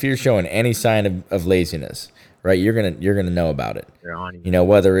showing any sign of laziness, right? You're gonna know about it. They're on you. You know,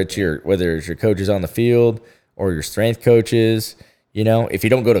 whether it's your coaches on the field or your strength coaches. You know, if you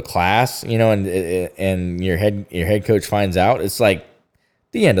don't go to class, you know, and your head coach finds out, it's like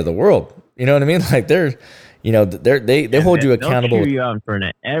the end of the world. You know what I mean? Like they hold you accountable. They'll cheer you out in front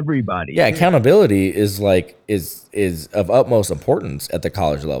of everybody. Yeah, accountability is of utmost importance at the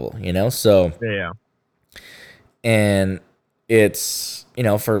college level. You know, so yeah. And it's, you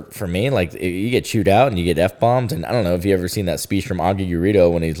know, for me, like you get chewed out and you get F-bombs. And I don't know if you ever seen that speech from Augie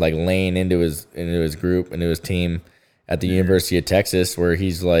Garrido when he's like laying into his group, into his team at the University of Texas, where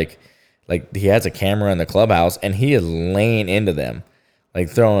he's like he has a camera in the clubhouse and he is laying into them, like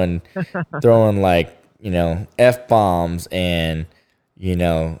throwing like, you know, F-bombs and, you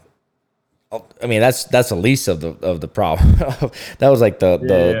know, I mean, that's the least of the problem. That was like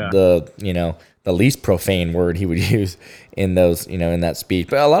the you know, the least profane word he would use in those, you know, in that speech.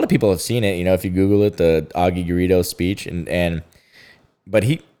 But a lot of people have seen it, you know, if you Google it, the Augie Garrido speech, but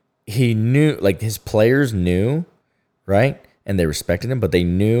he knew, like his players knew, right? And they respected him, but they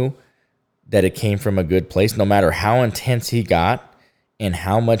knew that it came from a good place, no matter how intense he got and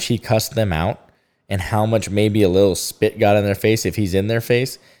how much he cussed them out and how much maybe a little spit got in their face if he's in their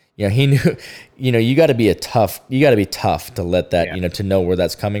face. You know, he knew, you know, you got to be tough to let that, you know, to know where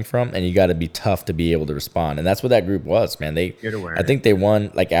that's coming from. And you got to be tough to be able to respond. And that's what that group was, man. I think they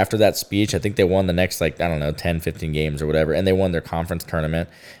won, like after that speech, I think they won the next, like, I don't know, 10, 15 games or whatever. And they won their conference tournament.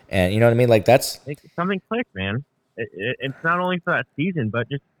 And you know what I mean? Like something clicked, man. It's not only for that season, but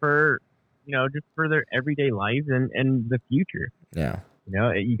just for, you know, just for their everyday lives and the future. Yeah. You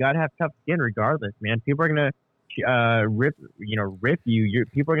know, you got to have tough skin regardless, man. People are going to, rip you. You're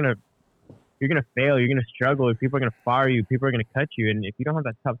gonna fail. You're gonna struggle. People are gonna fire you. People are gonna cut you. And if you don't have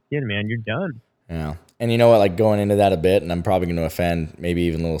that tough skin, man, you're done. Yeah. And you know what? Like going into that a bit, and I'm probably going to offend maybe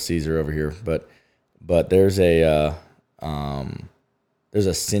even Little Caesar over here, but there's a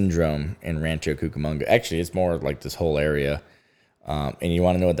syndrome in Rancho Cucamonga. Actually, it's more like this whole area. And you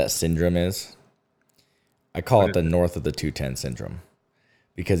want to know what that syndrome is? I call it the north of the 210 syndrome,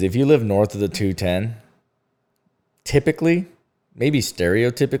 because if you live north of the 210. Typically, maybe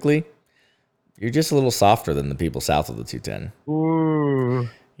stereotypically, you're just a little softer than the people south of the 210. Ooh.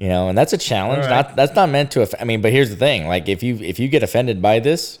 You know, and that's a challenge. Right. That's not meant to. I mean, but here's the thing: like, if you get offended by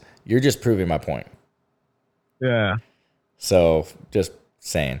this, you're just proving my point. Yeah. So, just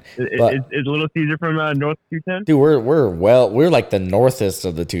saying. Is Little Caesar from North 210? Dude, we're like the northest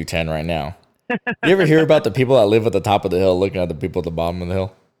of the 210 right now. You ever hear about the people that live at the top of the hill looking at the people at the bottom of the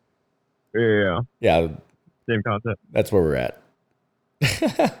hill? Yeah. Yeah. Same concept. That's where we're at.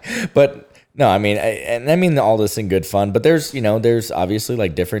 But no, I mean all this in good fun. But there's obviously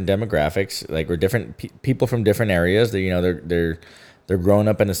like different demographics, like we're different people from different areas. They're growing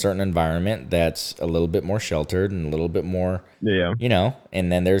up in a certain environment that's a little bit more sheltered and a little bit more, you know.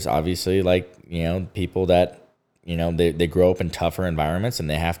 And then there's obviously like, you know, people that, you know, they grow up in tougher environments and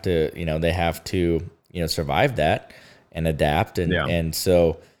they have to survive that and adapt and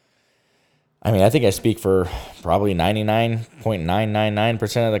so. I mean, I think I speak for probably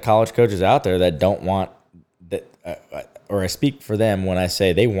 99.999% of the college coaches out there that don't want that, or I speak for them when I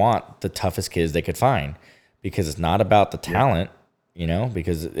say they want the toughest kids they could find, because it's not about the talent, you know,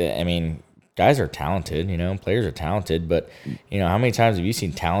 because I mean, guys are talented, you know, players are talented, but you know, how many times have you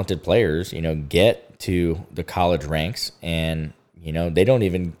seen talented players, you know, get to the college ranks and, you know, they don't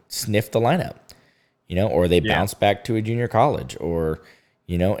even sniff the lineup, you know, or they bounce back to a junior college or,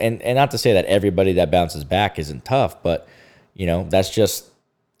 you know, and not to say that everybody that bounces back isn't tough, but, you know, that's just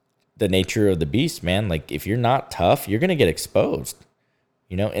the nature of the beast, man. Like, if you're not tough, you're going to get exposed,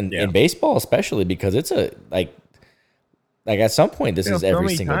 you know, in baseball, especially because it's like at some point, this is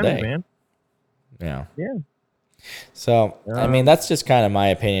every single day. Man. Yeah. Yeah. So, I mean, that's just kind of my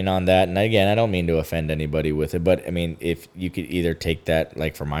opinion on that. And again, I don't mean to offend anybody with it, but I mean, if you could either take that,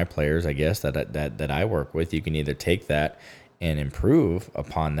 like for my players, I guess that I work with, you can either take that and improve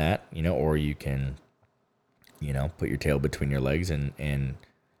upon that, you know, or you can, you know, put your tail between your legs and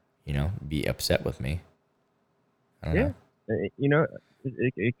you know, be upset with me. I don't know. You know,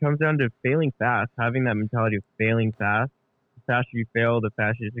 it comes down to failing fast, having that mentality of failing fast. The faster you fail, the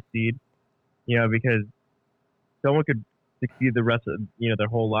faster you succeed. You know, because someone could succeed the rest of, you know, their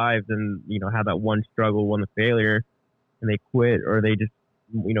whole lives and, you know, have that one struggle, one failure, and they quit or they just,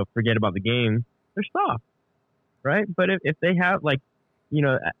 you know, forget about the game. They're soft. Right, but if they have, like, you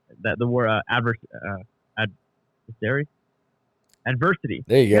know, that the word adversity.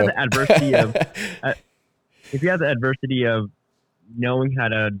 There you go. The adversity of if you have the adversity of knowing how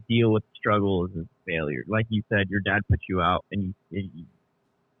to deal with struggles and failure, like you said, your dad put you out and you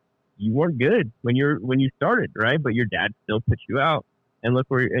you weren't good when you started, right? But your dad still put you out, and look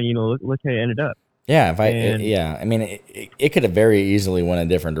where, and look how you ended up. Yeah, I mean, it could have very easily went a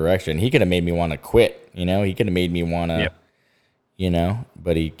different direction. He could have made me want to quit. He could have made me want to,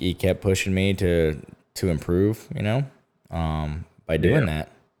 but he kept pushing me to improve. By doing that.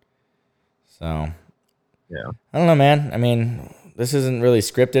 So, yeah, I don't know, man. I mean, this isn't really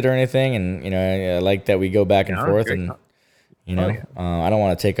scripted or anything, and I like that we go back and forth, and I don't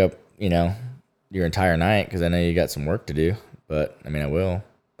want to take up your entire night because I know you got some work to do, but I mean I will.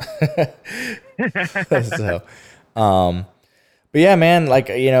 So, but yeah, man, like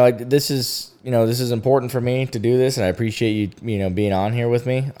this is important for me to do this, and I appreciate you being on here with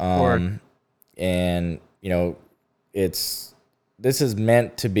me. And this is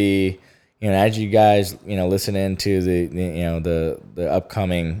meant to be. As you guys, listen into the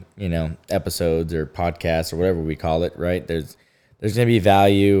upcoming, episodes or podcasts or whatever we call it, right? There's gonna be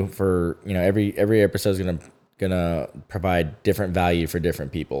value for, every episode is gonna provide different value for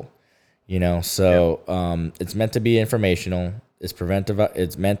different people, So it's meant to be informational. It's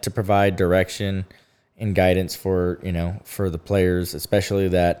meant to provide direction and guidance for for the players, especially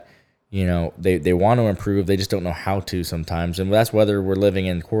that. They want to improve. They just don't know how to sometimes. And that's whether we're living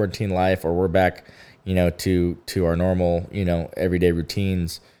in quarantine life or we're back, to our normal, everyday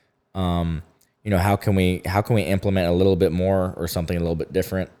routines. How can we implement a little bit more or something a little bit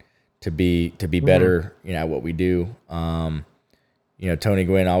different to be better, at what we do. Tony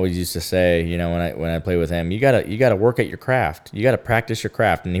Gwynn always used to say, when I play with him, you gotta work at your craft. You gotta practice your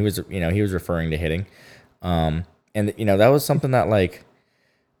craft. And he was referring to hitting. And that was something that like,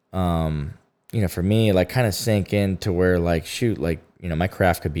 for me, like kind of sank into where like, shoot, like, my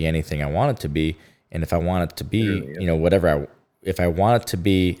craft could be anything I want it to be. And if I want it to be, if I want it to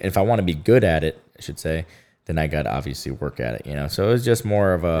be, if I want to be good at it, I should say, then I got to obviously work at it, So it was just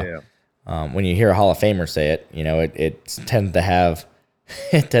more of a, when you hear a Hall of Famer say it, it tends to have,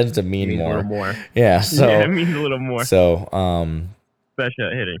 it tends to mean more. A little more. Yeah. So it means a little more. So, especially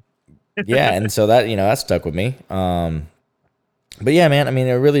at hitting. Yeah. And so that, that stuck with me. But yeah, man, I mean,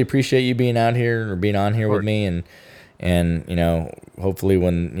 I really appreciate you being out here or being on here with me, and hopefully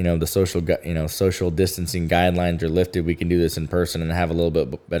when the social distancing guidelines are lifted, we can do this in person and have a little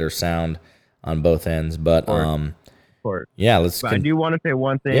bit better sound on both ends. But yeah, let's. But I do want to say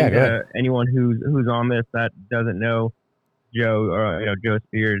one thing. Yeah, anyone who's on this that doesn't know Joe or Joe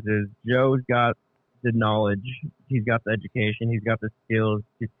Spears, is Joe's got the knowledge, he's got the education, he's got the skills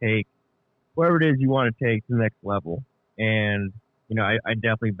to take whatever it is you want to take to the next level, and I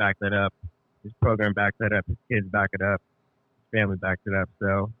definitely back that up. His program backs that up. His kids back it up. His family backs it up.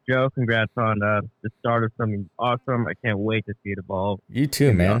 So, Joe, congrats on the start of something awesome. I can't wait to see it evolve. You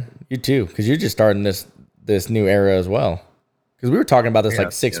too, man. Awesome. You too, because you're just starting this new era as well. Because we were talking about this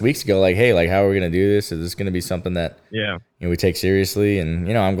like 6 weeks ago. Like, hey, like, how are we going to do this? Is this going to be something that we take seriously? And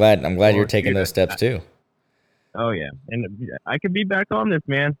I'm glad you're taking those steps too. Oh yeah, and I could be back on this,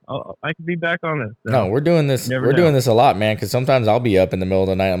 man. I could be back on this. So. No, we're doing this. Doing this a lot, man. Because sometimes I'll be up in the middle of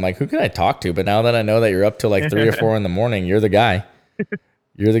the night. I'm like, who can I talk to? But now that I know that you're up till like 3 or 4 in the morning, you're the guy.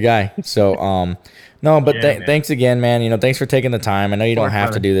 You're the guy. So, no, but thanks again, man. Thanks for taking the time. I know you don't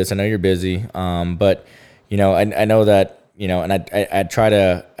have to do this. I know you're busy. But I know that and I try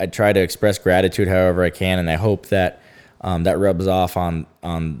to express gratitude however I can, and I hope that that rubs off on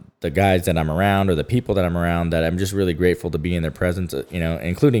the guys that I'm around or the people that I'm around, that I'm just really grateful to be in their presence,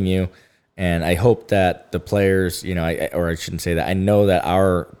 including you. And I hope that the players, or I shouldn't say that, I know that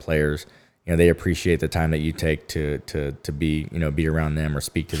our players, they appreciate the time that you take to be, be around them or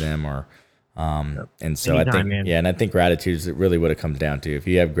speak to them or, and so anytime, I think, man. And I think gratitude is really what it comes down to. If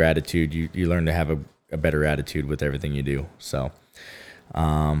you have gratitude, you learn to have a better attitude with everything you do. So,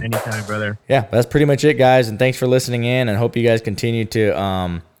 anytime, brother. Yeah, that's pretty much it, guys. And thanks for listening in, and hope you guys continue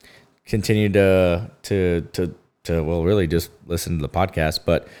to well, really just listen to the podcast,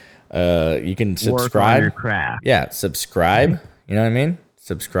 but you can subscribe. Work on your craft. Yeah, subscribe. You know what I mean?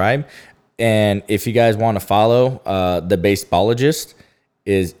 Subscribe. And if you guys want to follow the Basebologist,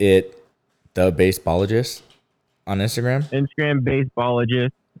 is it the Basebologist on Instagram? Instagram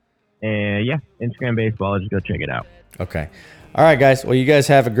Basebologist. And Instagram Basebologist. Go check it out. Okay. All right, guys. Well, you guys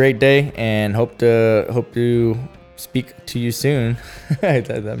have a great day, and hope to speak to you soon.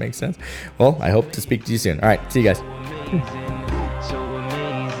 That makes sense. Well, I hope to speak to you soon. All right. See you guys. So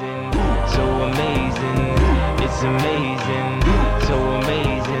amazing. It's amazing.